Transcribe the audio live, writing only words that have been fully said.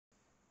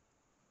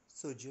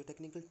So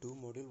geotechnical 2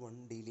 module 1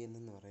 deal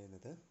ചെയ്യുന്നതെന്ന്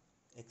പറയുന്നത്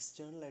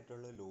external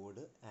ആയിട്ടുള്ള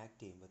ലോഡ് ആക്ട്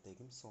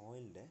ചെയ്യുമ്പോഴത്തേക്കും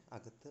സോയിലിൻ്റെ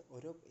അകത്ത്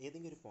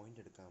ഏതെങ്കിലും ഒരു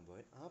പോയിന്റ് എടുക്കുമ്പോൾ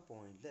ആ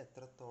പോയിന്റിൽ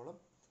എത്രത്തോളം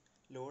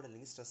ലോഡ്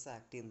അല്ലെങ്കിൽ സ്ട്രെസ്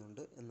ആക്ട്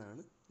ചെയ്യുന്നുണ്ട്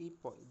എന്നാണ്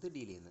ഇത്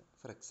ഡീൽ ചെയ്യുന്നത്.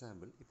 ഫോർ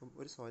എക്സാമ്പിൾ, ഇപ്പം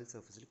ഒരു സോയിൽ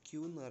സർഫസിൽ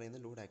ക്യൂ എന്ന്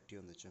പറയുന്ന ലോഡ് ആക്ട്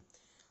ചെയ്യുമെന്ന് വെച്ചാൽ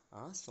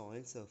ആ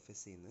സോയിൽ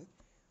സർഫസിൽ നിന്ന്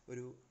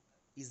ഒരു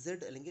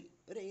ഇസഡ് അല്ലെങ്കിൽ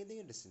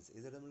ഏതെങ്കിലും ഡിസ്റ്റൻസ്,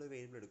 ഇസഡ് നമ്മൾ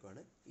വേരിയബിൾ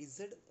എടുക്കുകയാണ്,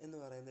 ഇസഡ് എന്ന്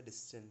പറയുന്ന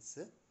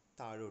ഡിസ്റ്റൻസ്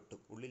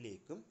താഴോട്ടും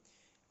ഉള്ളിലേക്കും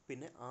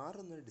പിന്നെ ആർ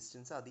എന്നൊരു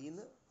ഡിസ്റ്റൻസ് അതിൽ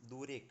നിന്ന്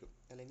ദൂരേക്കും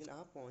അല്ലെങ്കിൽ ആ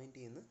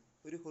പോയിന്റിൽ നിന്ന്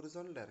ഒരു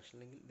ഹൊറിസോണൽ ഡയറക്ഷൻ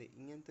അല്ലെങ്കിൽ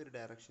ഇങ്ങനത്തെ ഒരു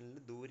ഡയറക്ഷനിൽ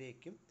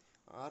ദൂരേക്കും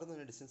ആർ എന്ന്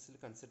പറഞ്ഞ ഡിസ്റ്റൻസിൽ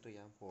കൺസിഡർ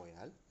ചെയ്യാൻ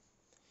പോയാൽ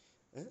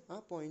ആ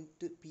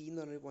പോയിന്റ് പി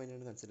എന്ന് പറഞ്ഞൊരു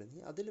പോയിന്റാണ് കൺസിഡർ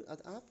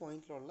ചെയ്യുന്നത്. ആ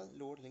പോയിന്റിലുള്ള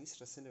ലോഡ് അല്ലെങ്കിൽ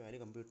സ്ട്രെസ്സിൻ്റെ വാല്യൂ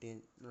കമ്പ്യൂട്ട്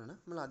ചെയ്യാനാണ്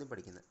നമ്മൾ ആദ്യം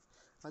പഠിക്കുന്നത്.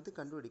 അത്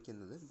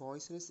കണ്ടുപിടിക്കുന്നത്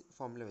ബോയ്സിനെസ്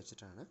ഫോർമുല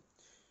വെച്ചിട്ടാണ്.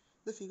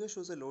 The figure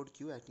shows A load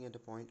Q acting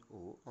at A point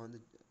O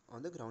on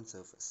the ground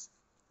surface.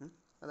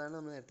 അതാണ്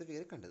നമ്മൾ നേരത്തെ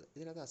ഫിഗർ കണ്ടത്.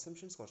 ഇതിനകത്ത്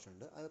അസംഷൻസ്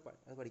കുറച്ചുണ്ട്,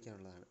 അത്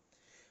പഠിക്കാനുള്ളതാണ്.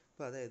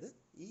 അപ്പോൾ അതായത്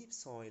ഈ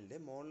സോയിലിൻ്റെ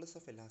മോഡുലസ്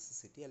ഓഫ്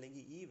എലാസ്റ്റിസിറ്റി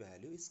അല്ലെങ്കിൽ ഈ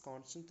value is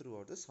constant through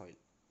out the soil.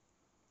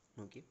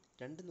 Okay,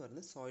 രണ്ടെന്ന്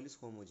പറയുന്നത് സോയിൽ ഇസ്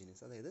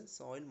ഹോമോജീനിയസ്, അതായത്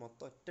സോയിൽ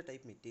മൊത്തം ഒറ്റ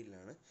ടൈപ്പ്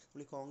മെറ്റീരിയലാണ്.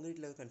 നമ്മൾ ഈ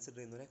കോൺക്രീറ്റിലൊക്കെ കൺസിഡർ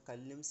ചെയ്യുന്ന പോലെ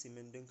കല്ലും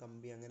സിമെൻറ്റും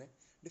കമ്പി അങ്ങനെ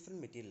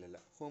ഡിഫറെൻറ്റ് മെറ്റീരിയലല്ല,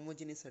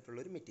 ഹോമോജീനിയസ്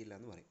ആയിട്ടുള്ള ഒരു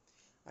മെറ്റീരിയലാണെന്ന് പറയും.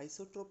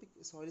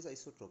 സോയിൽ ഇസ്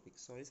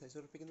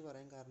ഐസോട്രോപ്പിക് എന്ന്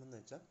പറയാൻ കാരണം എന്ന്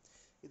വെച്ചാൽ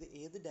ഇത്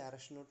ഏത്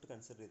ഡയറക്ഷനിലോട്ട്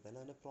കൺസിഡർ ചെയ്താലും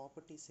അതിൻ്റെ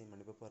പ്രോപ്പർട്ടീസ് സെയിം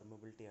ആണ്. ഇപ്പോൾ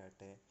പെർമബിലിറ്റി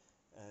ആകട്ടെ,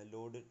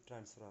 ലോഡ്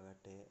ട്രാൻസ്ഫർ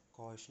ആകട്ടെ,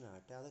 കോഹഷൻ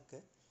ആകട്ടെ,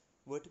 അതൊക്കെ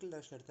വെർട്ടിക്കൽ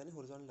ഡയറക്ഷൻ എടുത്താലും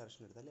ഹൊറിസോണൽ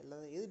ഡയറക്ഷൻ എടുത്താലും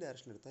അല്ലാതെ ഏത്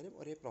ഡയറക്ഷൻ എടുത്താലും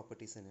ഒരേ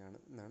പ്രോപ്പർട്ടീസ് തന്നെയാണ്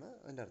എന്നാണ്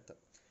അതിൻ്റെ അർത്ഥം.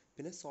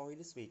 പിന്നെ സോയിൽ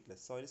ഇസ്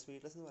വെയ്റ്റ്ലെസ്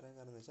എന്ന് പറയാൻ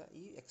കാരണം എന്ന് വെച്ചാൽ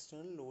ഈ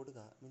എക്സ്റ്റേണൽ ലോഡ്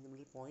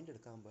നമ്മൾ പോയിന്റ്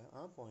എടുക്കുമ്പോൾ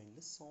ആ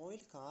പോയിന്റിൽ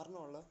സോയിൽ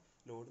കാരണമുള്ള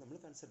ലോഡ് നമ്മൾ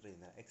കൺസിഡർ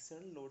ചെയ്യുന്നത്,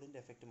 എക്സ്റ്റേണൽ ലോഡിൻ്റെ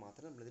എഫക്റ്റ്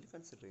മാത്രമേ നമ്മളിതിൽ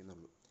കൺസിഡർ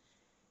ചെയ്യുന്നുള്ളൂ.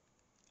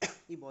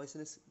 ഈ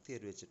ബോയ്സിനെസ്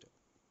തിയറി വെച്ചിട്ട്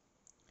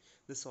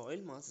the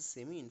soil mass is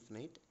semi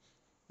infinite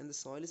and the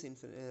soil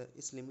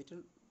is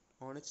limited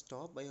on its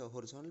top by A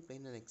horizontal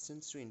plain and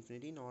extends to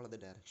infinity in all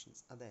other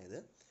directions. അതായത്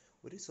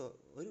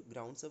ഒരു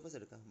ground surface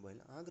എടുക്കാൻ പോയാൽ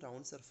ആ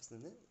ഗ്രൗണ്ട് സർഫസിൽ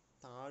നിന്ന്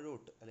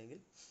താഴോട്ട് അല്ലെങ്കിൽ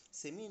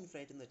സെമി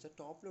ഇൻഫിനൈറ്റ് എന്ന് വെച്ചാൽ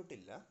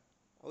ടോപ്പിലോട്ടില്ല,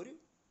 ഒരു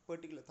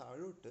പെർട്ടിക്കുലർ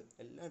താഴോട്ട്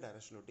എല്ലാ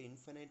ഡയറക്ഷനിലോട്ട്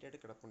ഇൻഫിനൈറ്റ് ആയിട്ട്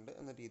കിടപ്പുണ്ട്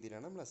എന്ന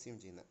രീതിയിലാണ് നമ്മൾ അസ്യൂം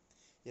ചെയ്യുന്നത്.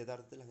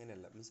 യഥാർത്ഥത്തിൽ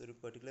അങ്ങനെയല്ല. മീൻസ് ഒരു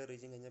പെർട്ടിക്കുലർ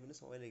റീജിയൻ കഴിഞ്ഞാൽ പിന്നെ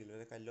സോയിലായിരിക്കും,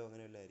 ഒരു കല്ലോ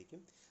അങ്ങനെ വല്ല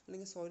ആയിരിക്കും,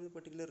 അല്ലെങ്കിൽ സോയിൽ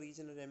പെർട്ടിക്കുലർ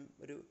റീജിയൻ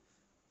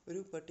ഒരു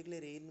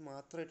പെർട്ടിക്കുലർ ഏരിയയിൽ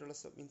മാത്രമായിട്ടുള്ള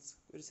മീൻസ്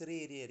ഒരു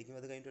ചെറിയ ഏരിയ ആയിരിക്കും,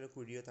 അത് കഴിഞ്ഞിട്ടുള്ള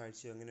കുഴിയോ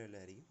താഴ്ചയോ അങ്ങനെ വല്ല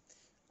ആയിരിക്കും.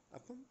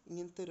 അപ്പം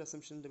ഇങ്ങനത്തെ ഒരു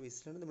അസംഷൻ്റെ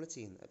ബേസിലാണ് നമ്മൾ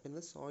ചെയ്യുന്നത്.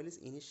 പിന്നെ സോയിൽ ഇസ്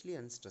ഇനിഷ്യലി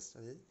അൺസ്ട്രെസ്ഡ്,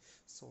 അതായത്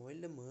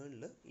സോയിലിൻ്റെ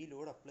മുകളിൽ ഈ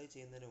ലോഡ് അപ്ലൈ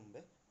ചെയ്യുന്നതിന്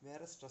മുമ്പേ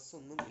വേറെ സ്ട്രെസ്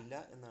ഒന്നും ഇല്ല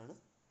എന്നാണ്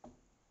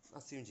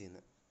അസ്യൂം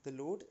ചെയ്യുന്നത്. The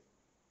Lord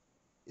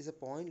is A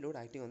point load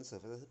acting on the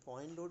surface. അതായത്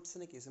പോയിന്റ്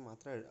ലോഡ്സിൻ്റെ കേസ്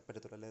മാത്രമേ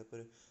പറ്റത്തുള്ളൂ. അല്ലാതെ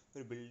ഇപ്പോൾ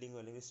ഒരു ബിൽഡിങ്ങോ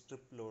അല്ലെങ്കിൽ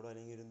സ്ട്രിപ്പ് ലോഡോ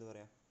അല്ലെങ്കിൽ ഒരു എന്താ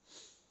പറയുക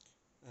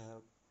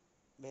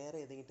വേറെ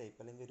ഏതെങ്കിലും ടൈപ്പ്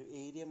അല്ലെങ്കിൽ ഒരു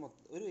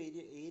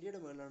ഏരിയയുടെ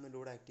മുകളിലാണ്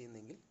ലോഡ് ആക്ട്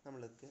ചെയ്യുന്നതെങ്കിൽ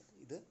നമ്മൾക്ക്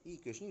ഈ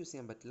ഇക്വേഷൻ യൂസ്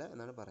ചെയ്യാൻ പറ്റില്ല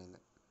എന്നാണ്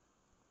പറയുന്നത്.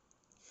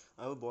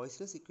 അപ്പോൾ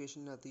ബോയ്സിനെസ്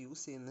ഇക്വേഷനകത്ത്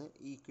യൂസ് ചെയ്യുന്ന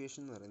ഈ ഇക്വേഷൻ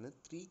എന്ന് പറയുന്നത്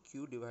 3q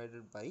divided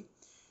by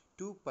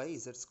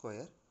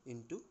 2πz²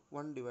 into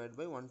 1 divide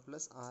by 1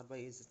 plus r by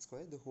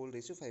z² the whole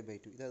raise to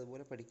 5/2. ഇത്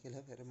അതുപോലെ പഠിക്കില്ല,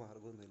 വേറെ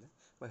മാർഗ്ഗമൊന്നുമില്ല,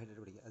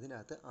 ബൈഹാർട്ടായിട്ട് പഠിക്കുക.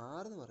 അതിനകത്ത്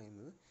r എന്ന്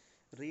പറയുന്നത്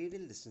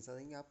റേഡിയൽ ഡിസ്റ്റൻസ്,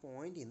 അല്ലെങ്കിൽ ആ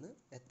പോയിന്റിൽ നിന്ന്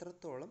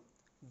എത്രത്തോളം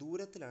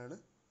ദൂരത്തിലാണ്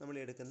നമ്മൾ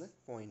എടുക്കുന്ന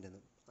പോയിന്റ്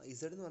എന്നും,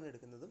 z എന്ന് പറഞ്ഞ്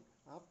എടുക്കുന്നതും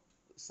ആ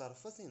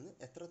സർഫസിൽ നിന്ന്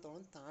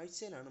എത്രത്തോളം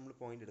താഴ്ചയിലാണ് നമ്മൾ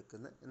പോയിന്റ്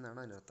എടുക്കുന്നത്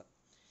എന്നാണ് അതിനർത്ഥം.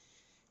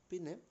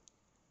 പിന്നെ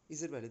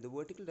z value, the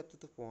vertical depth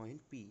of the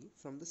point p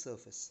from the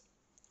surface,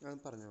 അത്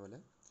പറഞ്ഞ പോലെ.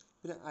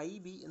 പിന്നെ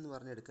IB എന്ന്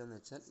പറഞ്ഞെടുക്കുകയെന്ന്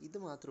വെച്ചാൽ ഇത്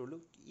മാത്രമേ ഉള്ളൂ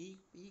ഈ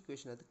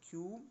ഇക്വേഷനകത്ത്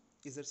ക്യൂവും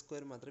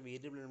z² മാത്രമേ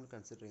വേരിയബിൾ നമ്മൾ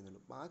കൺസിഡർ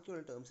ചെയ്യുന്നുള്ളൂ.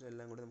 ബാക്കിയുള്ള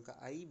ടേംസിനെല്ലാം കൂടി നമുക്ക്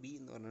IB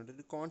എന്ന് പറഞ്ഞിട്ട്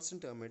ഒരു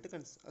കോൺസ്റ്റൻറ്റ് ടേമായിട്ട്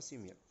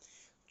അസ്യൂം ചെയ്യാം.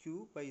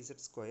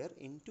 q/z²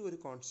 ഇൻറ്റു ഒരു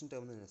കോൺസ്റ്റൻറ്റ്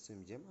ടേം എന്ന്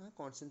അസ്യൂം ചെയ്യാം. ആ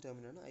കോൺസ്റ്റൻറ്റ്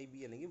ടേമിനാണ്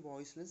IB അല്ലെങ്കിൽ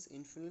ബോയ്സിനെസ്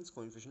ഇൻഫ്ലുവൻസ്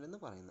കോഎഫിഷ്യൻ്റ്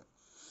എന്ന് പറയുന്നത്.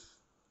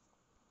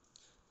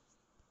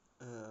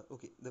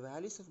 Okay, the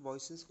values of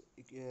Boyle's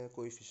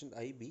coefficient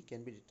IB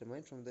can be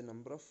determined from the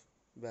number of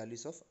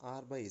values of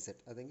r by z.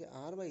 അതെങ്കിൽ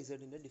r by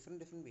z-ൻ്റെ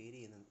different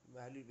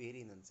value vary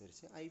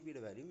ചെയ്യുന്നതനുസരിച്ച്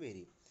IBയുടെ value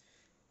vary ചെയ്യും.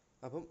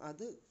 അപ്പം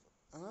അത്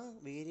ആ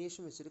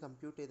variation വെച്ചിട്ട്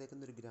compute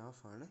ചെയ്തേക്കുന്ന ഒരു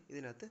ഗ്രാഫാണ്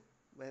ഇതിനകത്ത്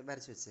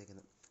വരച്ച്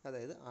വെച്ചേക്കുന്നത്.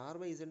 അതായത് r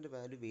by z-ൻ്റെ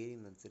value vary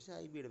ചെയ്യുന്നതനുസരിച്ച്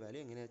IBയുടെ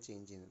value എങ്ങനെയാണ്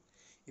ചേഞ്ച് ചെയ്യുന്നത്.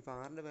 ഇപ്പോൾ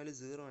r-ൻ്റെ വാല്യൂ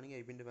 0 ആണെങ്കിൽ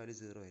IBൻ്റെ വാല്യൂ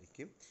 0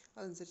 ആയിരിക്കും.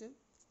 അതനുസരിച്ച്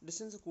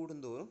ഡിസ്റ്റൻസ്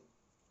കൂടുന്തോറും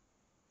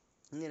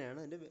ഇങ്ങനെയാണ്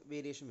അതിൻ്റെ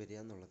വേരിയേഷൻ വരിക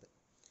എന്നുള്ളത്.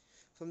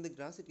 From the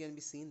graph it can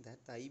be seen that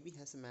the IB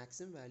has a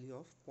maximum value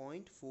of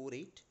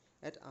 0.48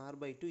 at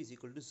r/2 is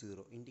equal to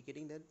 0,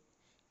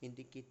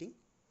 indicating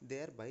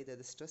thereby that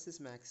the stress is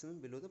maximum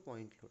below the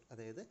point load.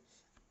 അതായത്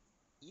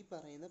ഈ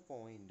പറയുന്ന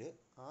point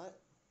ആ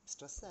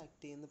stress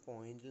act ചെയ്യുന്ന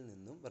പോയിന്റിൽ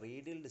നിന്നും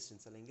radial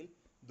distance അല്ലെങ്കിൽ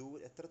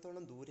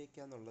എത്രത്തോളം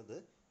ദൂരേക്കാന്നുള്ളത്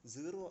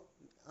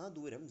ആ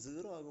ദൂരം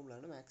 0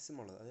 ആകുമ്പോഴാണ്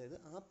മാക്സിമം ഉള്ളത്. അതായത്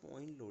ആ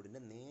പോയിന്റ്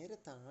ലോഡിൻ്റെ നേരെ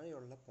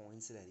താഴെയുള്ള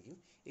പോയിന്റ്സിലായിരിക്കും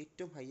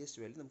ഏറ്റവും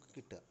ഹയസ്റ്റ് വാല്യൂ നമുക്ക്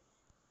കിട്ടുക.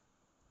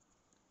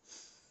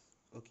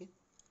 Okay,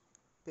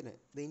 പിന്നെ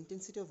the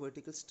intensity of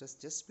vertical stress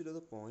just below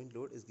the point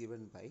load is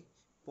given by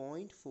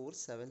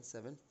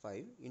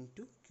 0.4775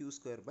 into q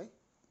by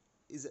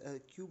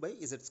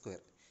z².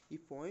 ഈ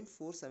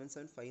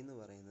 0.4775 എന്ന്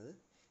പറയുന്നത്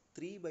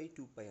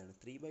 3/2π ആണ്.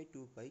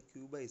 3/2π q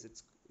by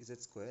z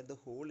square the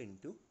whole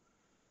into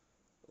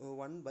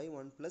 1 by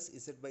 1 plus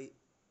z by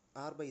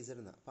r by z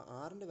എന്നാണ്. അപ്പോൾ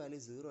ആറിൻ്റെ value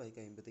 0 ആയി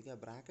കഴിയുമ്പോഴത്തേക്കും ആ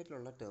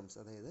ബ്രാക്കറ്റിലുള്ള ടേംസ്,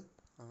 അതായത്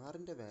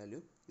ആറിൻ്റെ വാല്യൂ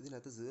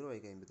ഇതിനകത്ത് 0 ആയി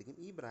കഴിയുമ്പോഴത്തേക്കും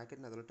ഈ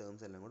ബ്രാക്കറ്റിനകത്തുള്ള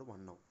ടേംസ് എല്ലാം കൂടെ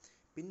 1 ആവും.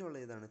 പിന്നെ ഉള്ള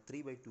ഇതാണ്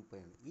 3/2π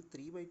ആണ്. ഈ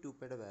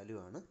 3/2πയുടെ വാല്യൂ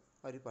ആണ്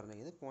അവർ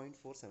പറഞ്ഞിരിക്കുന്നത്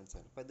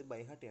 0.477. അപ്പോൾ ഇത്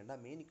ബൈ ഹാർട്ട് ചെയ്യേണ്ട.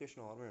 മെയിൻ ഇക്വേഷൻ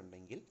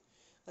ഓർമ്മയുണ്ടെങ്കിൽ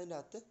അതിൻ്റെ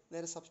അകത്ത്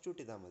നേരെ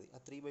സബ്സ്റ്റിറ്റ്യൂട്ട് ചെയ്താൽ മതി. ആ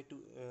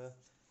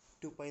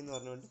 3/2π എന്ന്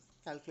പറഞ്ഞുകൊണ്ട്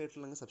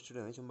കാൽക്കുലേറ്ററിൽ അങ്ങ്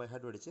സബ്സ്റ്റിറ്റ്യൂട്ട് ചെയ്താൽ ചുമ്മാ ബൈ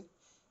ഹാർട്ട് പഠിച്ച്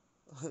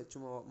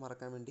ചുമ്മാ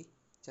മറക്കാൻ വേണ്ടി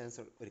chance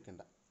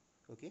ഒരുക്കണ്ട.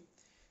 Okay.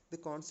 The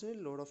constant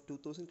load of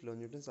 2000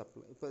 kilonewtons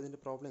apply. ഇപ്പോൾ ഇതിൻ്റെ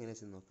പ്രോബ്ലം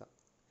എങ്ങനെയാണെന്ന് നോക്കാം.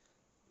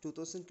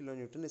 2000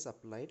 kilonewton is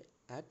applied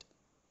at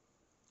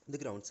the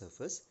ground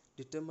surface.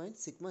 Determine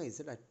sigma z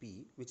at P,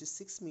 which is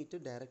 6 meter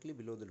directly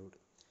below the load.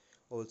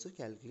 Also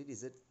calculate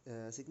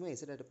sigma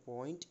z at a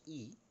point E,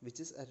 which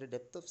is at a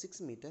depth of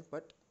 6 meter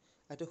but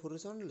at a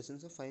horizontal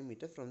distance of 5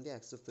 meter from the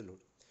axis of the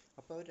load.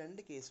 അപ്പോൾ അവർ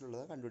രണ്ട്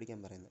കേസിലുള്ളതാണ് കണ്ടുപിടിക്കാൻ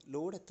പറയുന്നത്.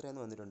 Load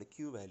എത്രയാണെന്ന് വന്നിട്ടുണ്ട്,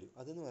 Q value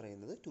അതെന്ന്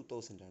പറയുന്നത്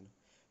 2000 ആണ്.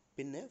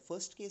 പിന്നെ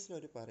ഫസ്റ്റ് കേസിൽ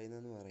അവർ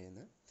പറയുന്നതെന്ന്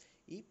പറയുന്നത്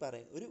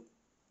ഒരു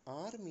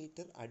 6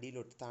 മീറ്റർ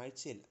അടിയിലോട്ട്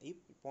താഴ്ചയിൽ ഈ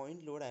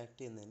പോയിന്റ് ലോഡ് ആക്ട്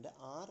ചെയ്യുന്നതിൻ്റെ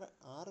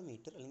 6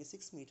 മീറ്റർ അല്ലെങ്കിൽ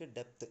 6 metre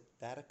depth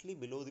directly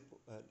below the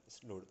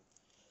load.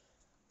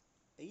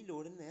 ഈ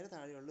ലോഡിന് നേരെ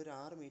താഴെയുള്ള ഒരു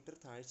 6 മീറ്റർ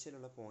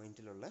താഴ്ചയിലുള്ള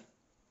പോയിന്റിലുള്ള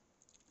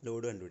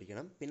ലോഡ്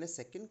കണ്ടുപിടിക്കണം. പിന്നെ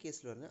സെക്കൻഡ്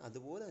കേസിൽ പറഞ്ഞാൽ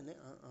അതുപോലെ തന്നെ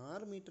ആ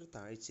 6 മീറ്റർ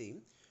താഴ്ചയും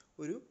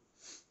ഒരു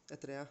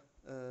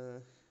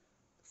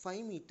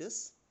 5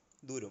 മീറ്റേഴ്സ്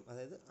ദൂരം,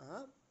 അതായത് ആ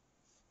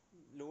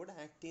ലോഡ്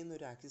ആക്ട് ചെയ്യുന്ന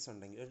ഒരു ആക്സിസ്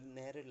ഉണ്ടെങ്കിൽ, ഒരു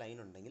നേരെ ലൈൻ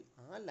ഉണ്ടെങ്കിൽ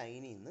ആ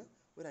ലൈനിൽ നിന്ന്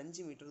ഒരു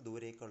 5 മീറ്റർ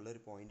ദൂരേക്കുള്ള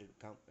ഒരു പോയിന്റ്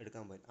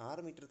എടുക്കാൻ പറ്റും.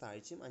 6 metre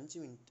താഴ്ചയും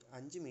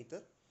 5 metre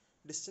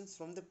distance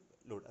from the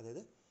load,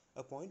 അതായത്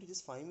a point which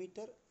is 5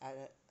 meter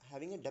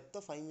having a depth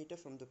of 5 meter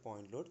from the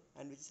point load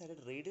and which is at a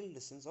radial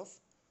distance of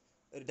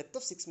depth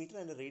of 6 meter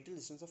and a radial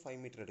distance of 5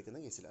 meter എടുക്കുന്ന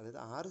കേസിൽ, അതായത്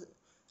r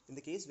in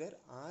the case where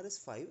r is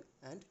 5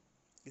 and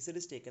z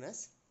is taken as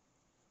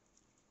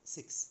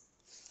 6.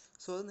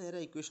 So അത് നേരെ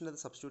ഇക്വേഷൻ്റെ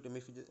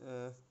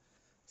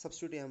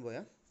substitute ചെയ്യാൻ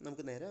പോയാൽ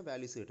നമുക്ക് നേരെ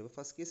values കിട്ടും. ഇപ്പോൾ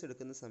ഫസ്റ്റ് കേസ്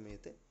എടുക്കുന്ന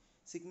സമയത്ത്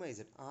സിഗ്മ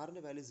ഇസഡ്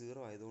ആറിൻ്റെ വാല്യൂ 0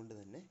 ആയതുകൊണ്ട്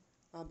തന്നെ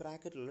ആ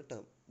ബ്രാക്കറ്റിലുള്ള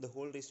term the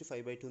whole raise to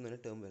 5/2 എന്ന് പറഞ്ഞ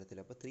ടേം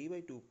വരത്തില്ല. അപ്പോൾ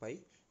 3/2π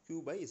q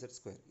by z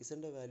square,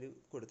 ഇസഡിൻ്റെ value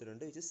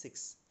കൊടുത്തിട്ടുണ്ട് വിച്ച് ഇസ്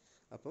 6.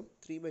 അപ്പം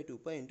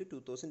 3/2π into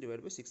 2000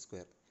 divided by 6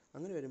 square.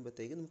 അങ്ങനെ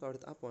വരുമ്പോഴത്തേക്ക് നമുക്ക്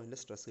അവിടുത്തെ ആ പോയിന്റിലെ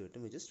സ്ട്രെസ്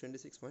കിട്ടും വിച്ച് ഇസ്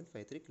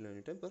 26.53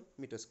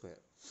 kN/m².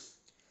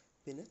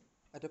 പിന്നെ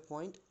അറ്റ് എ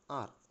പോയിന്റ്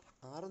ആർ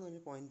എന്ന് പറഞ്ഞ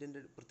പോയിന്റിൻ്റെ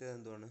പ്രത്യേകത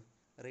എന്തുവാണ്,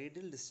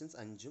 റേഡിയൽ ഡിസ്റ്റൻസ്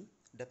 5ഉം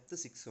ഡെപ്ത്ത്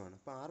 6ഉം ആണ്.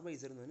 അപ്പോൾ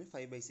r/z എന്ന് പറഞ്ഞാൽ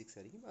 5/6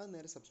 ആയിരിക്കും. അത്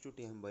നേരെ സബ്സ്റ്റിറ്റ്യൂട്ട്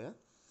ചെയ്യാൻ പോയാൽ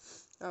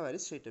ആ വാല്യൂ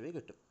സ്ട്രേറ്റ് അവേ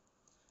കിട്ടും.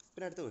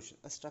 പിന്നെ അടുത്ത question,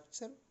 A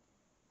structure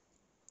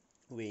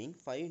weighing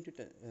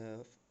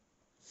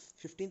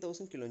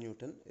 15,000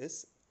 kilonewton is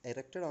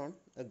erected on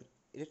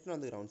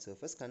the ground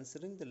surface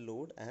considering the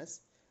load as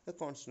a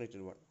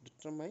concentrated one.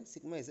 Determine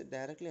sigma z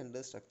directly under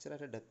the structure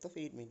at a depth of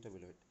 8 meter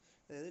below it.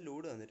 അതായത്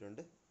load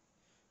തന്നിട്ടുണ്ട്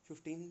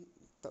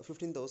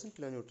 15,000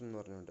 kilonewton എന്ന്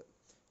പറഞ്ഞുകൊണ്ട്,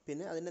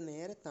 പിന്നെ അതിൻ്റെ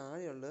നേരെ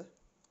താഴെയുള്ള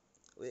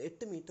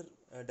 8 metre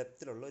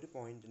ഡെപ്തിലുള്ള ഒരു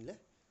പോയിന്റിൽ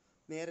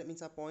നേരെ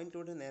മീൻസ് ആ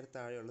പോയിന്റിലൂടെ നേരെ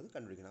താഴെയുള്ളത്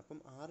കണ്ടുപിടിക്കണം. അപ്പം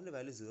ആറിൻ്റെ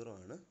വാല്യൂ 0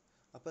 ആണ്.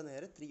 അപ്പോൾ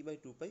നേരെ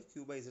 3/2π q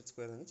by z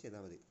square എന്ന്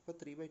ചെയ്താൽ മതി. അപ്പോൾ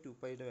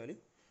 3/2πയുടെ വാല്യൂ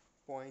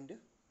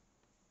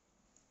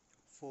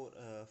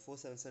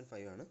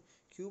 0.4775 ആണ്.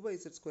 q by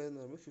z square എന്ന്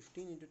പറയുമ്പോൾ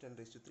 15 ×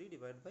 10⁻³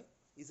 ഡിവൈഡ് ബൈ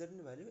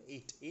ഇസഡിൻ്റെ വാല്യൂ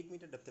 8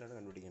 മീറ്റർ ഡെപ്തിലാണ്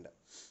കണ്ടുപിടിക്കേണ്ടത്.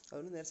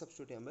 അതുകൊണ്ട് നേരെ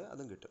സബ്സ്റ്റിറ്റ്യൂട്ട് ചെയ്യുമ്പോൾ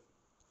അതും കിട്ടും.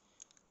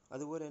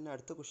 അതുപോലെ തന്നെ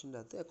അടുത്ത ക്വസ്റ്റ്യൻ്റെ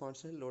അകത്ത് A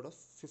constant load of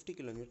 50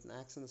 kilonewton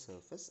acts on the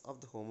surface of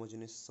the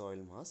homogeneous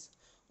soil mass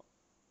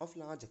of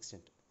large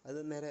extent. അത്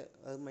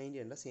മൈൻഡ്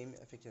ചെയ്യേണ്ട, സെയിം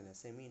എഫക്റ്റ് തന്നെ,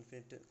 സെമി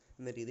ഇൻഫിനിറ്റ്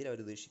എന്ന രീതിയിൽ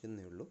അവർ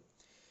ഉദ്ദേശിക്കുന്നേ ഉള്ളൂ.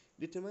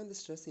 Determine the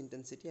stress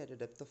intensity at a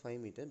depth of 5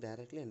 meter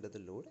directly under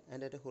the load and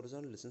at a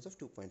horizontal distance of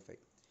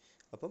 2.5.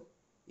 അപ്പം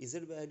z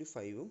value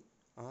 5ഉം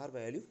r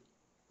value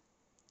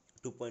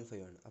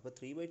 2.5 ആണ്. അപ്പോൾ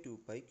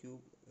 3/2π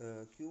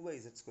q by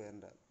z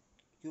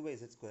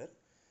square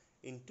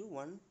into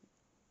 1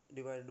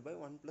 divided by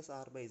 1 plus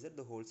r by z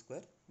the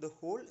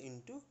whole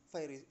into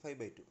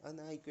 5/2.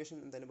 അത് ആ equation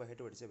എന്തായാലും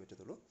by heart പഠിച്ചേ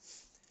പറ്റത്തുള്ളൂ.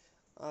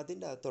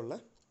 അതിൻ്റെ അകത്തുള്ള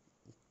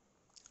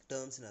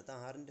ടേംസിനകത്ത്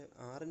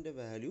ആറിൻ്റെ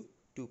വാല്യൂ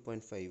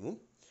 2.5ഉം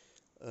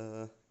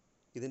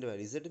ഇതിൻ്റെ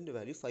വാല്യൂ ഇസഡിൻ്റെ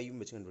വാല്യൂ 5ഉം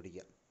വെച്ച്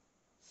കണ്ടുപിടിക്കുക.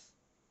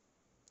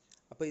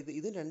 അപ്പോൾ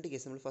ഇത് രണ്ട്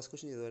കേസ് നമ്മൾ ഫസ്റ്റ്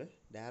ക്വസ്റ്റ്യൻ ചെയ്ത പോലെ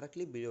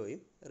ഡയറക്റ്റ്ലി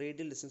ബിലോയും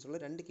റേഡിയൽ ഡിസ്റ്റൻസ് ഉള്ള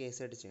രണ്ട്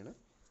കേസായിട്ട് ചെയ്യണം.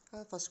 ആ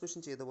ഫസ്റ്റ്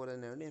ക്വസ്റ്റ്യൻ ചെയ്ത പോലെ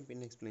തന്നെയാണ്, ഞാൻ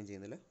പിന്നെ എക്സ്പ്ലെയിൻ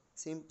ചെയ്യുന്നില്ല,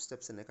 സെയിം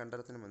സ്റ്റെപ്സ് തന്നെ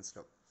കണ്ടാൽ തന്നെ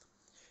മനസ്സിലാവും.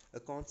 A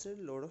constant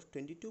load of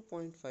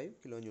 22.5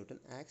 kilonewton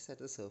acts at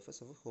the surface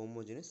of a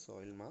homogeneous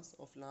soil mass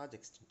of large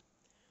extent.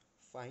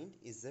 Find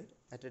Z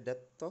at a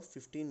depth of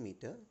 15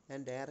 meter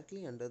and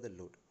directly under the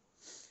load.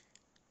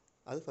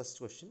 അത് first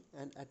question.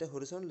 And at A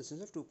horizontal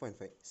distance of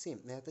 2.5. Same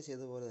നേരത്തെ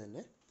ചെയ്ത പോലെ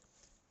തന്നെ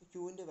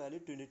ക്യൂവിൻ്റെ value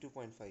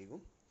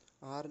 22.5ഉം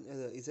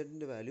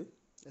ഇസഡിൻ്റെ value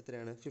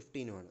എത്രയാണ്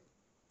 15ഉമാണ്.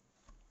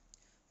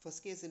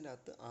 First കേസിൻ്റെ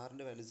അകത്ത്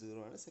ആറിൻ്റെ value 0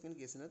 ആണ്, സെക്കൻഡ്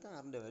കേസിൻ്റെ അകത്ത്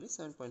ആറിൻ്റെ വാല്യൂ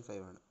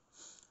 7.5 ആണ്.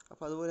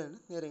 അപ്പോൾ അതുപോലെ തന്നെ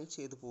നേരെ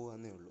ചെയ്ത്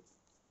പോകാമെന്നേ ഉള്ളൂ.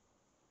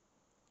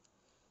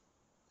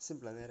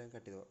 സിമ്പിളാണ്, നേരെ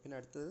കട്ട് ചെയ്ത് പോകാം. പിന്നെ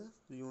അടുത്തത്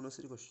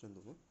യൂണിവേഴ്സിറ്റി ക്വസ്റ്റ്യൻ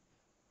തോന്നുന്നു.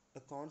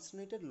 A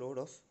concentrated load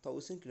of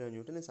 1000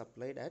 kilonewton is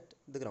applied at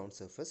the ground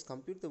surface.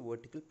 Compute the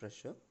vertical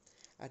pressure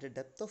at a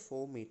depth of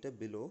 4 meter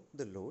below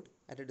the load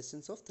at a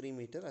distance of 3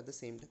 meter at the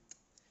same depth.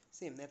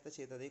 Same നേരത്തെ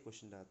ചെയ്ത അതേ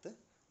ക്വസ്റ്റിൻ്റെ അകത്ത്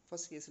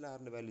first കേസിൽ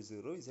ആറിൻ്റെ value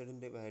 0,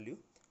 ഇസഡിൻ്റെ value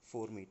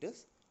 4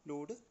 metres,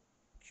 load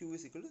Q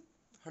is equal to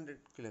 100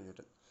 kN.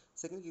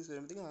 Second case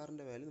വരുമ്പോഴത്തേക്കും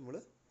ആറിൻ്റെ value നമ്മൾ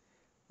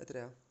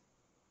എത്രയാണ്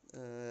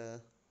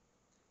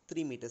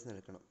 3 മീറ്റേഴ്സ്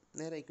എടുക്കണം.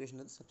 നേരെ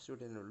ഇക്വേഷൻ്റെ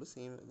സബ്സ്റ്റിറ്റ്യൂട്ട് ചെയ്യാനുള്ളൂ.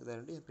 സെയിം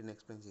ഇതായതുകൊണ്ട് ഞാൻ പിന്നെ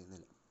എക്സ്പ്ലെയിൻ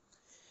ചെയ്യുന്നില്ല.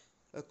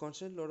 A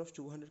constant load of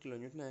 200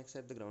 kN acts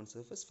at the ground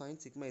surface. Find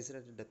sigma z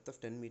at a depth of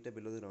 10 meter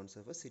below the ground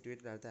surface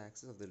situated at the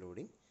axis of the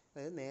loading.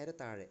 അതായത് നേരെ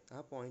താഴെ ആ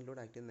പോയിന്റിലോട്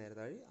act ചെയ്യുന്ന നേരെ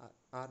താഴെ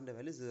ആറിൻ്റെ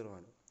value 0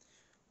 ആണ്.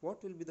 What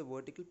will be the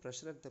vertical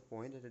pressure at the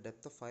point at a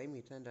depth of 5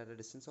 meter and at a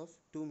distance of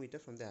 2 meter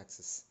from the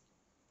axis?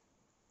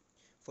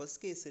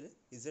 First കേസിൽ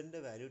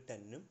ഇസഡിൻ്റെ വാല്യൂ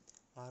 10ഉം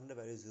ആറിൻ്റെ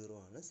വാല്യൂ 0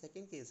 ആണ്.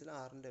 സെക്കൻഡ് കേസിൽ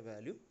ആറിൻ്റെ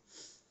വാല്യൂ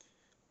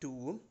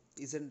 2ഉം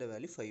ഇസഡിൻ്റെ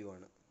വാല്യൂ 5ഉം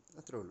ആണ്.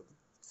 അത്രേ ഉള്ളൂ.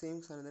 സെയിം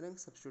സാധനം തന്നെ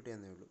സബ്സ്റ്റിറ്റ്യൂട്ട്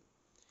ചെയ്യാനേ ഉള്ളൂ.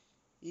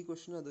 ഈ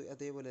ക്വസ്റ്റ്യൻ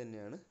അതേപോലെ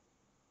തന്നെയാണ്,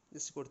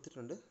 ജസ്റ്റ്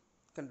കൊടുത്തിട്ടുണ്ട്,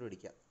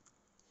 കണ്ടുപിടിക്കുക.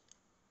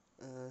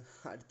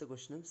 അടുത്ത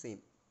ക്വസ്റ്റ്യനും സെയിം,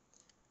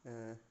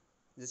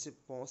 ജസ്റ്റ്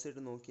പോസ്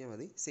ചെയ്തിട്ട് നോക്കിയാൽ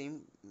മതി.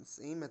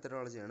 സെയിം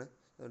മെത്തഡോളജിയാണ്,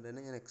 അതുകൊണ്ട്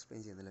തന്നെ ഞാൻ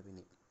എക്സ്പ്ലെയിൻ ചെയ്യുന്നില്ല.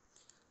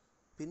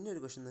 പിന്നെ ഒരു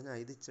ക്വസ്റ്റ്യൻ തന്നെ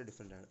ഇത് ഇച്ചിരി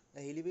ഡിഫറെൻ്റ് ആണ്.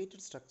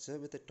 Elevated structure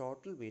with a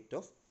total weight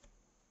of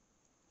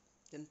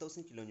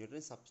 10,000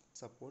 kN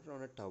supported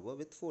on A tower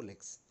with 4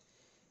 legs.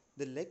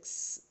 The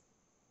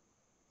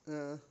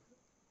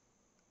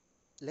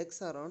legs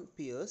are on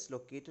piers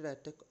located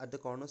at the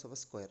corners of a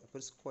square. അപ്പോൾ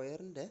ഒരു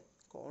സ്ക്വയറിൻ്റെ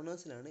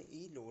കോർണേഴ്സിലാണ്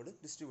ഈ ലോഡ്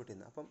ഡിസ്ട്രിബ്യൂട്ട്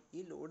ചെയ്യുന്നത്. അപ്പം ഈ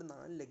ലോഡ്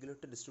 4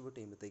 ലെഗിലോട്ട് ഡിസ്ട്രിബ്യൂട്ട്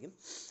ചെയ്യുമ്പോഴത്തേക്കും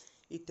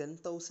ഈ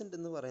 10,000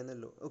 എന്ന് പറയുന്ന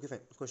ഓക്കെ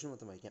ഫൈൻ, ക്വസ്റ്റ്യൻ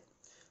മൊത്തം വായിക്കാം.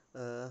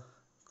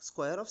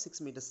 Square of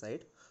 6 meter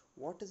side,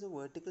 what is A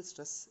vertical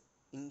stress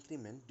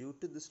increment due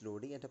to this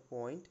loading at A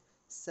point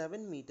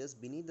 7 meters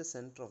beneath the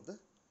center of the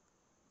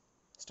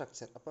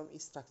structure. അപ്പം ഈ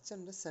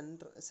സ്ട്രക്ചറിൻ്റെ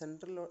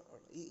സെൻട്രൽ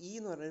ഈ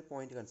എന്ന് പറഞ്ഞൊരു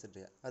പോയിന്റ് കൺസിഡർ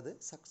ചെയ്യുക. അത്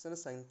സ്ട്രക്ചറിൻ്റെ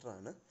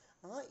സെൻറ്ററാണ്.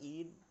 ആ ഈ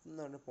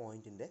എന്ന് പറഞ്ഞ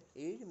പോയിൻറ്റിൻ്റെ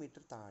 7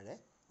 meter താഴെ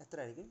എത്ര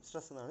ആയിരിക്കും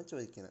സ്ട്രെസ് എന്നാണ്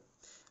ചോദിക്കുന്നത്.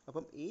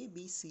 അപ്പം എ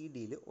ബി സി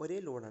ഡിയിൽ ഒരേ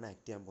ലോഡാണ്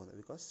ആക്ട് ചെയ്യാൻ പോകുന്നത്,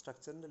 ബിക്കോസ്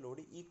സ്ട്രക്ചറിൻ്റെ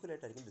ലോഡ്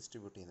ഈക്വലായിട്ടായിരിക്കും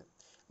ഡിസ്ട്രിബ്യൂട്ട് ചെയ്യുന്നത്.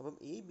 അപ്പം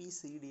എ ബി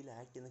സി ഡിയിൽ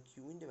ആക്ട് ചെയ്യുന്ന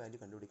ക്യൂവിൻ്റെ വാല്യൂ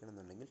കണ്ടുപിടിക്കണം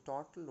എന്നുണ്ടെങ്കിൽ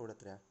ടോട്ടൽ ലോഡ്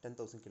എത്രയാണ്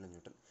 10,000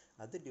 kN.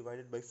 അത്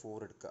ഡിവൈഡഡ് ബൈ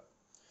 4 എടുക്കുക.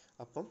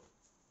 അപ്പം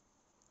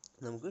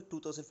നമുക്ക്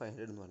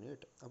 2,500 എന്ന് പറഞ്ഞ്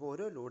കിട്ടും. അപ്പോൾ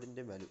ഓരോ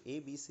ലോഡിൻ്റെ value A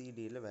B C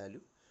ഡിയിലെ value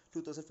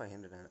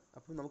 2,500 ആണ്.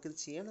 അപ്പോൾ നമുക്കിത്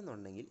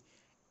ചെയ്യണമെന്നുണ്ടെങ്കിൽ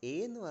എ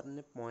എന്ന് പറഞ്ഞ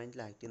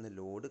പോയിന്റിൽ ആക്ട് ചെയ്യുന്ന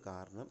ലോഡ്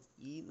കാരണം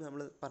ഈ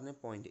നമ്മൾ പറഞ്ഞ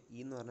പോയിന്റ് ഇ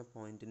എന്ന് പറഞ്ഞ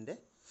പോയിന്റിൻ്റെ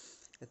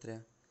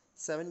എത്രയാണ്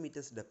 7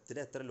 meters ഡെപ്തിൽ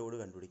എത്ര ലോഡ്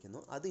കണ്ടുപിടിക്കുന്നു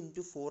അത്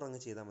ഇൻറ്റു 4 അങ്ങ്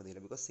ചെയ്താൽ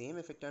മതിയല്ലോ. ബിക്കോസ് സെയിം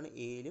എഫക്റ്റാണ്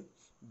എയിലും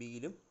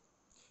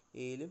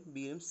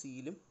ബിയിലും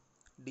സിയിലും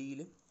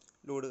ഡിയിലും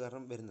ലോഡ്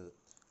കാരണം വരുന്നത്.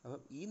 അപ്പം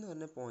ഇ എന്ന്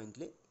പറഞ്ഞ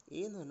പോയിന്റിൽ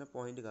എ എന്ന് പറഞ്ഞ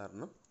പോയിന്റ്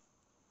കാരണം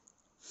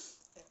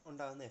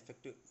ഉണ്ടാകുന്ന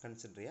എഫക്റ്റ്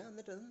കൺസിഡർ ചെയ്യുക.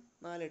 എന്നിട്ട് അത്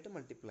 4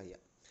 മൾട്ടിപ്ലൈ ചെയ്യുക.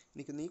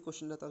 എനിക്കൊന്ന് ഈ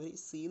ക്വസ്റ്റിൻ്റെ അകത്ത് അവർ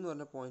സി എന്ന്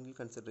പറഞ്ഞ പോയിന്റിൽ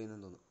കൺസിഡർ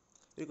ചെയ്യുന്നതെന്ന് തോന്നുന്നു.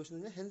 ഒരു ക്വസ്റ്റൻ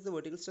പറഞ്ഞാൽ hence the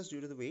vertical stress due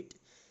to the wait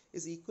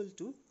is equal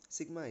to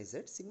sigma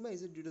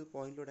Z due to the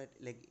point load at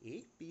leg A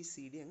P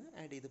C D അങ്ങ്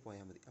ആഡ് ചെയ്ത്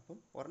പോയാൽ മതി. അപ്പം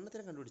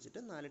ഒരെണ്ണത്തിനെ കണ്ടുപിടിച്ചിട്ട്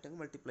 4 അങ്ങ്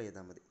മൾട്ടിപ്ലൈ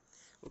ചെയ്താൽ മതി.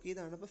 ഓക്കെ,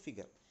 ഇതാണ് ഇപ്പോൾ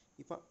ഫിഗർ.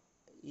 ഇപ്പം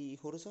ഈ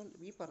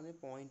ഈ പറഞ്ഞ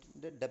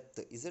പോയിന്റിൻ്റെ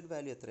ഡെപ്ത്ത് ഇസഡ്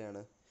വാല്യൂ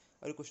എത്രയാണ്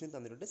ഒരു ക്വസ്റ്റ്യൻ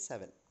തന്നിട്ടുണ്ട്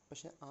 7.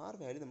 പക്ഷേ ആർ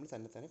വാല്യൂ നമ്മൾ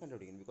തന്നെ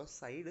കണ്ടുപിടിക്കണം. ബിക്കോസ്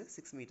സൈഡ്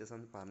 6 meters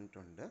എന്ന്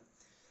പറഞ്ഞിട്ടുണ്ട്.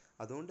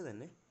 അതുകൊണ്ട്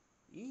തന്നെ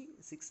ഈ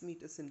 6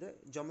 metersൻ്റെ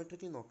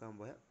ജോമെട്രിക്കൽ നോക്കാൻ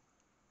പോയാൽ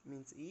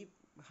മീൻസ് ഈ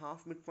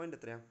ഹാഫ് മിഡ് പോയിൻ്റ്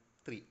എത്രയാണ്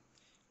 3.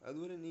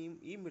 അതുപോലെ തന്നെ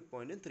ഈ മിഡ്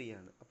പോയിൻറ്റും 3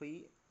 ആണ്. അപ്പോൾ ഈ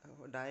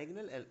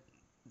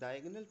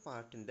ഡയഗണൽ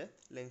പാർട്ടിൻ്റെ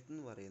ലെങ്ത്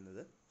എന്ന്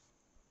പറയുന്നത്,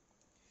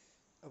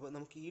 അപ്പോൾ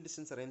നമുക്ക് ഈ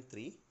ഡിസ്റ്റൻസ് അറിയാം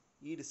 3,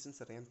 ഈ ഡിസ്റ്റൻസ്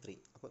അറിയാം 3.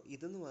 അപ്പോൾ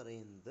ഇതെന്ന്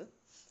പറയുന്നത്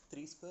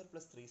 3²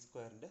 +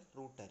 3²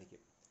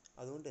 റൂട്ടായിരിക്കും.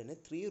 അതുകൊണ്ട് തന്നെ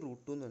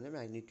 3√2 എന്ന് പറഞ്ഞാൽ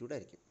മാഗ്നിറ്റ്യൂഡ്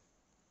ആയിരിക്കും.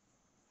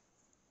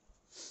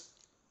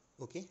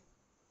 ഓക്കെ,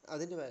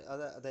 അതിൻ്റെ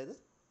അതായത്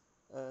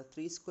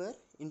 3²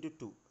 ×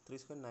 2,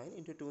 3² 9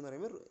 × 2 എന്ന്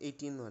പറയുമ്പോൾ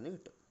 18 എന്ന് പറഞ്ഞ്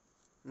കിട്ടും.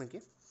 ഓക്കെ,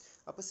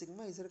 അപ്പോൾ സിഗ്മ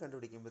ഇസഡ്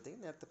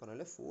കണ്ടുപിടിക്കുമ്പോഴത്തേക്കും നേരത്തെ പറഞ്ഞ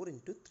പോലെ 4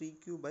 ×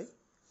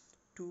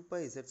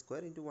 3q/2πz²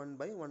 ×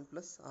 1/1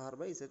 +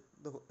 r/z²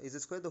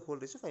 the whole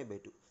raised to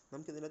 5/2.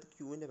 നമുക്ക് ഇതിനകത്ത്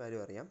ക്യൂവിൻ്റെ വാല്യൂ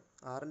അറിയാം.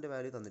 ആറിൻ്റെ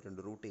വാല്യൂ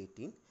തന്നിട്ടുണ്ട്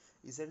 √18,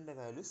 ഇസഡിൻ്റെ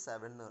വാല്യൂ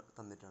 7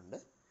 തന്നിട്ടുണ്ട്,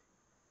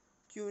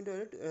 ക്യൂവിൻ്റെ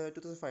വാല്യൂ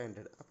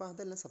 2,500. അപ്പോൾ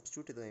അതെല്ലാം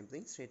സബ്സ്റ്റിറ്റ്യൂട്ട് ചെയ്ത്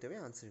കഴിയുമ്പോഴത്തേക്കും സ്ട്രേറ്റ് അവേ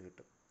ആൻസർ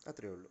കിട്ടും.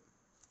 അത്രയേ ഉള്ളൂ.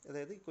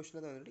 അതായത് ഈ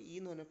ക്വസ്റ്റിനകത്ത് തന്നിട്ട് ഈ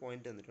എന്ന് പറഞ്ഞ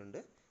പോയിന്റ് തന്നിട്ടുണ്ട്,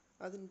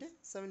 അതിൻ്റെ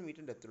 7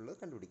 meter ഡെപ്തിലുള്ളത്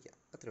കണ്ടുപിടിക്കുക.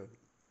 അത്രയേ ഉള്ളൂ.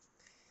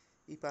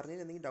 ഈ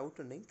പറഞ്ഞതിൽ എന്തെങ്കിലും ഡൗട്ട്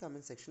ഉണ്ടെങ്കിൽ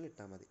കമൻറ്റ് സെക്ഷനിൽ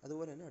ഇട്ടാൽ മതി.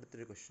 അതുപോലെ തന്നെ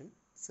അടുത്തൊരു question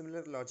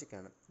similar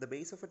ലോജിക്കാണ്. The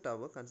base of A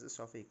tower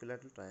consist of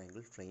equilateral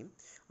triangle frame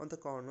on the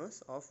corners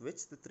of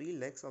which the 3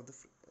 legs of the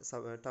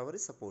tower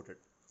is supported.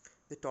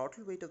 The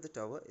total weight of the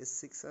tower is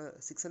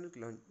 600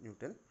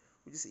 kN,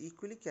 which is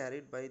equally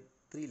carried by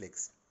 3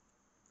 legs.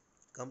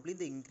 Compute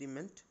the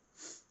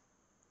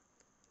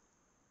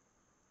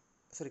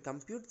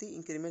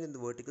increment in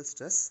the vertical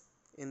stress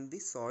in the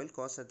soil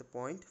caused at the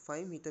point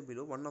 5 meter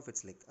below one of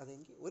its leg.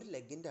 അതെങ്കിൽ ഒരു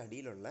ലെഗിൻ്റെ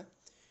അടിയിലുള്ള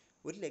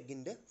ഒരു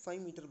ലെഗിൻ്റെ 5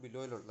 meter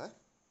ബിലോയിലുള്ള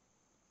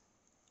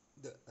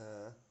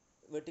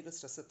vertical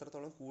stress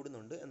എത്രത്തോളം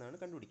കൂടുന്നുണ്ട് എന്നാണ്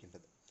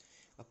കണ്ടുപിടിക്കേണ്ടത്.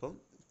 അപ്പം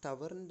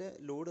ടവറിൻ്റെ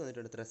load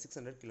വന്നിട്ടുണ്ട് എത്ര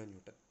 600 kN.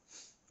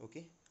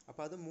 ഓക്കെ,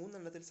 അപ്പോൾ അത് 3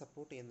 എണ്ണത്തിൽ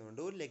സപ്പോർട്ട്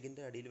ചെയ്യുന്നതുകൊണ്ട് ഒരു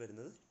ലെഗിൻ്റെ അടിയിൽ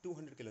വരുന്നത്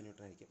 200 kN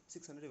ആയിരിക്കും.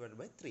 600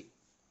 / 3.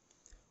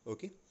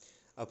 ഓക്കെ,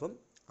 അപ്പം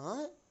ആ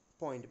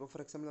പോയിന്റ്, ഇപ്പോൾ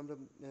ഫോർ എക്സാമ്പിൾ നമ്മൾ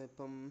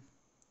ഇപ്പം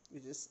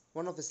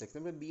വൺ ഓഫ് ദി സെലക്ട്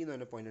നമ്മൾ ബി എന്ന്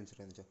പറഞ്ഞ പോയിന്റ് കൺസിഡർ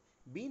ചെയ്യാമെന്ന് വെച്ചാൽ,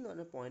 ബി എന്ന്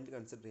പറഞ്ഞ പോയിന്റ്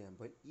കൺസിഡർ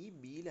ചെയ്യുമ്പോൾ ഈ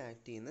ബിയിൽ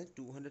ആക്ട് ചെയ്യുന്ന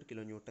 200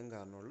 കിലോ ന്യൂട്ടൺ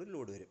കാരണമുള്ള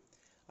ലോഡ് വരും.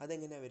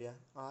 അതെങ്ങനെയാണ് വരിക?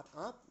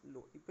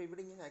 ഇപ്പോൾ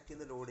ഇവിടെ ഇങ്ങനെ ആക്ട്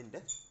ചെയ്യുന്ന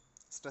ലോഡിൻ്റെ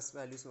സ്ട്രെസ്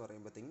വാല്യൂസ് എന്ന്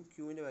പറയുമ്പോഴത്തേക്കും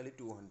ക്യൂവിൻ്റെ വാല്യൂ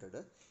 200,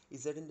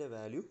 ഇസഡിൻ്റെ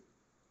വാല്യൂ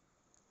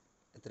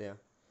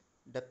എത്രയാണ്?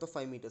 ഡെപ്ത് ഓഫ്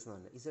 5 മീറ്റേഴ്സ് എന്ന്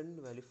പറഞ്ഞാൽ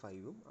ഇസഡിൻ്റെ വാല്യൂ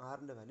 5ഉം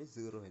ആറിൻ്റെ വാല്യൂ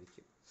 0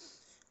 ആയിരിക്കും.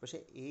 പക്ഷേ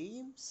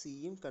എയും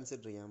സിയും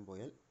കൺസിഡർ ചെയ്യാൻ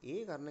പോയാൽ എ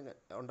കാരണം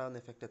ഉണ്ടാകുന്ന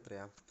എഫക്റ്റ്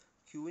എത്രയാണ്?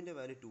 ക്യൂവിൻ്റെ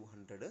വാല്യൂ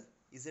 200,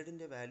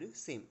 ഇസഡിൻ്റെ വാല്യൂ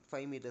സെയിം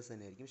 5 മീറ്റേഴ്സ്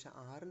തന്നെ ആയിരിക്കും. പക്ഷേ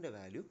ആറിൻ്റെ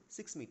വാല്യൂ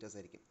 6 മീറ്റേഴ്സ്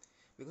ആയിരിക്കും.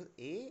 ബിക്കോസ്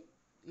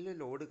എയിലെ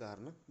ലോഡ്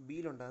കാരണം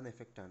ബിയിലുണ്ടാകുന്ന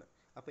എഫക്റ്റാണ്.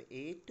 അപ്പോൾ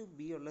എ ടു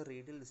ബി ഉള്ള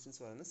റേഡിയൽ ഡിസ്റ്റൻസ്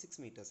പറയുന്നത് 6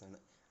 മീറ്റേഴ്സാണ്.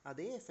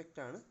 അതേ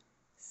എഫക്റ്റാണ്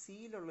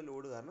സിയിലുള്ള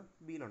ലോഡ് കാരണം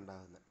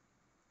ബിയിലുണ്ടാകുന്നത്.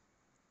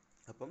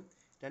 അപ്പം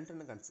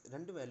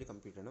രണ്ട് വാല്യൂ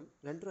കമ്പ്യൂട്ട് ചെയ്യണം,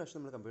 രണ്ട് പ്രാവശ്യം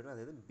നമ്മൾ കമ്പ്യൂട്ട്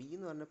ചെയ്യണം. അതായത് ബി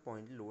എന്ന് പറഞ്ഞ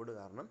പോയിന്റിൽ ലോഡ്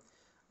കാരണം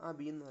ആ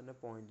ബി എന്ന് പറഞ്ഞ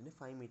പോയിന്റിന്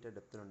 5 മീറ്റർ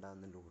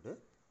ഡെപ്തിലുണ്ടാകുന്ന ലോഡ്,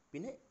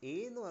 പിന്നെ എ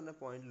എന്ന് പറഞ്ഞ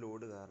പോയിന്റ്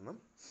ലോഡ് കാരണം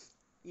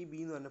ഈ ബി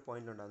എന്ന് പറഞ്ഞ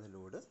പോയിന്റിലുണ്ടാകുന്ന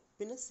ലോഡ്,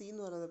 പിന്നെ സി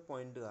എന്ന് പറയുന്ന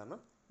പോയിന്റ് കാരണം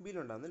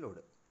ബിയിലുണ്ടാകുന്ന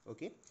ലോഡ്.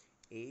 ഓക്കെ,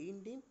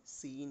 എൻ്റെയും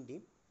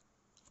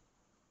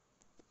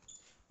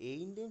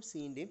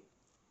സിൻ്റെയും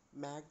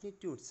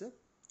മാഗ്നിറ്റ്യൂഡ്സ്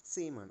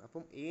സെയിം ആണ്.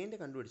 അപ്പം എൻ്റെ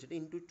കണ്ടുപിടിച്ചിട്ട്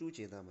ഇൻറ്റു 2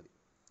 ചെയ്താൽ മതി.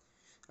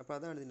 അപ്പോൾ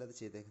അതാണ് ഇതിൻ്റെ അത്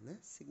ചെയ്തേക്കുന്നത്.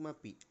 സിഗ്മ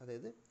പി,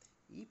 അതായത്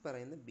ഈ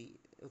പറയുന്ന ബി,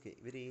 ഓക്കെ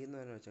ഇവർ എ എന്ന്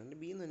പറഞ്ഞാൽ വെച്ചാൽ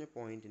ബി എന്ന് പറഞ്ഞ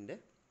പോയിൻറ്റിൻ്റെ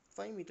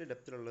 5 മീറ്റർ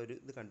ഡെപ്തിലുള്ള ഒരു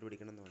ഇത്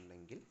കണ്ടുപിടിക്കണം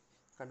എന്നുണ്ടെങ്കിൽ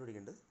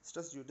കണ്ടുപിടിക്കേണ്ടത്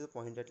stress due to the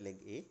point at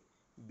leg A,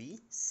 B,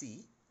 C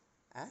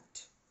at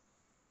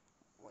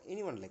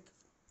any one leg.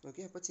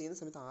 Okay, അപ്പോൾ ചെയ്യുന്ന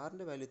സമയത്ത്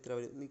ആറിൻ്റെ വാല്യൂ ഇത്ര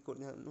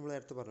നമ്മൾ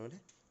നേരത്തെ പറഞ്ഞ പോലെ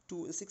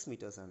 6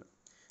 മീറ്റേഴ്സാണ്.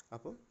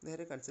 അപ്പം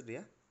നേരെ കൺസിഡർ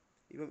ചെയ്യുക.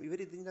 ഇപ്പം ഇവർ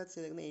ഇതിൻ്റെ അകത്ത്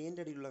ചെയ്തേക്കുന്ന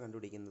എൻ്റെ അടിയിലുള്ള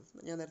കണ്ടുപിടിക്കുന്നത്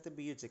ഞാൻ നേരത്തെ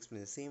ബി വെച്ച്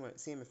എക്സ്പ്ലെയിൻ ചെയ്തത്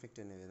സെയിം എഫക്റ്റ്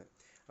തന്നെ വരുന്നത്.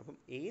 അപ്പം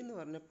എ എന്ന്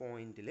പറഞ്ഞ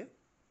പോയിന്റിൽ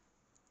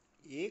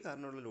എ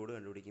കാരണമുള്ള ലോഡ്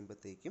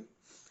കണ്ടുപിടിക്കുമ്പോഴത്തേക്കും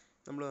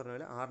നമ്മൾ പറഞ്ഞ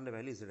പോലെ ആറിൻ്റെ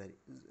വാല്യൂ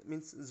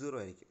മീൻസ് 0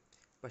 ആയിരിക്കും.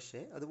 പക്ഷേ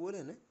അതുപോലെ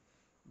തന്നെ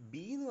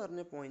ബി എന്ന്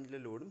പറഞ്ഞ പോയിന്റിലെ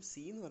ലോഡും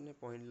സി എന്ന് പറഞ്ഞ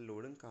പോയിന്റിലെ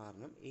ലോഡും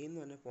കാരണം എ എന്ന്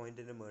പറഞ്ഞ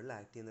പോയിന്റിൻ്റെ മുകളിൽ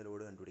ആക്ട് ചെയ്യുന്ന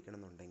ലോഡ് കണ്ടുപിടിക്കണം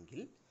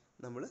എന്നുണ്ടെങ്കിൽ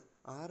നമ്മൾ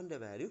ആറിൻ്റെ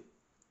വാല്യൂ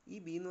ഈ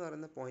ബി എന്ന്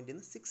പറയുന്ന പോയിന്റിൽ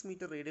നിന്ന് 6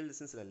 മീറ്റർ റേഡിയൽ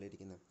ഡിസ്റ്റൻസിലല്ല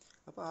ഇരിക്കുന്നത്.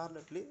 അപ്പോൾ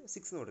ആറിൻ്റെ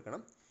 6 എന്ന്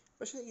കൊടുക്കണം.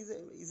 പക്ഷേ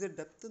ഇത്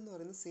ഡെപ്ത് എന്ന്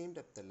പറയുന്നത് സെയിം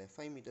ഡെപ്ത് അല്ലേ,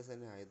 5 മീറ്റേഴ്സ്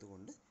തന്നെ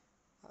ആയതുകൊണ്ട്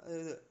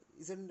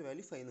ഇസഡിൻ്റെ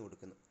വാല്യൂ 5 എന്ന്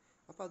കൊടുക്കുന്നു.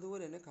 അപ്പോൾ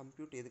അതുപോലെ തന്നെ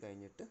കമ്പ്യൂട്ട് ചെയ്ത്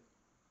കഴിഞ്ഞിട്ട്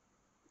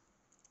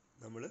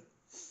നമ്മൾ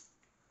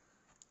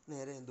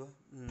നേരെ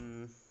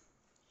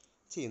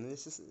ചെയ്യുന്നു,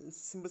 ജസ്റ്റ്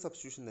സിമ്പിൾ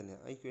സബ്സ്റ്റിറ്റ്യൂഷൻ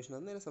തന്നെയാണ്. ആ ഇക്വേഷൻ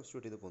അത് നേരെ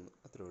സബ്സ്റ്റിറ്റ്യൂട്ട് ചെയ്ത് പോകുന്നു,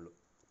 അത്രേ ഉള്ളൂ.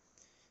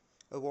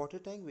 A water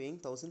tank weighing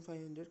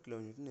 1500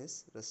 kN is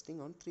resting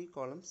on 3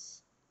 columns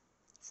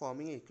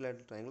forming an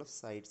equilateral triangle of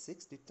side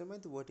 6. Determine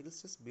the vertical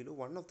stress below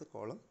one of the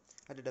column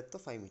at a depth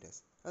of 5 meters.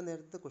 അത്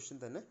നേരത്തെ question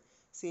തന്നെ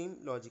same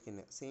logic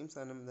തന്നെ, same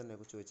സാധനം തന്നെ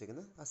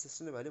ചോദിച്ചേക്കുന്നത്.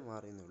 Assistant value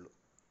മാറിയെന്നേ ഉള്ളൂ.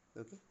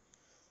 Okay,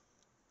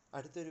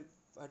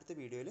 അടുത്ത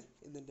വീഡിയോയിൽ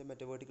ഇതിൻ്റെ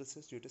മറ്റേ vertical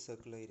stress due to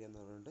circular area എന്ന്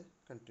പറഞ്ഞുകൊണ്ട്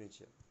കണ്ടിന്യൂ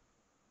ചെയ്യാം.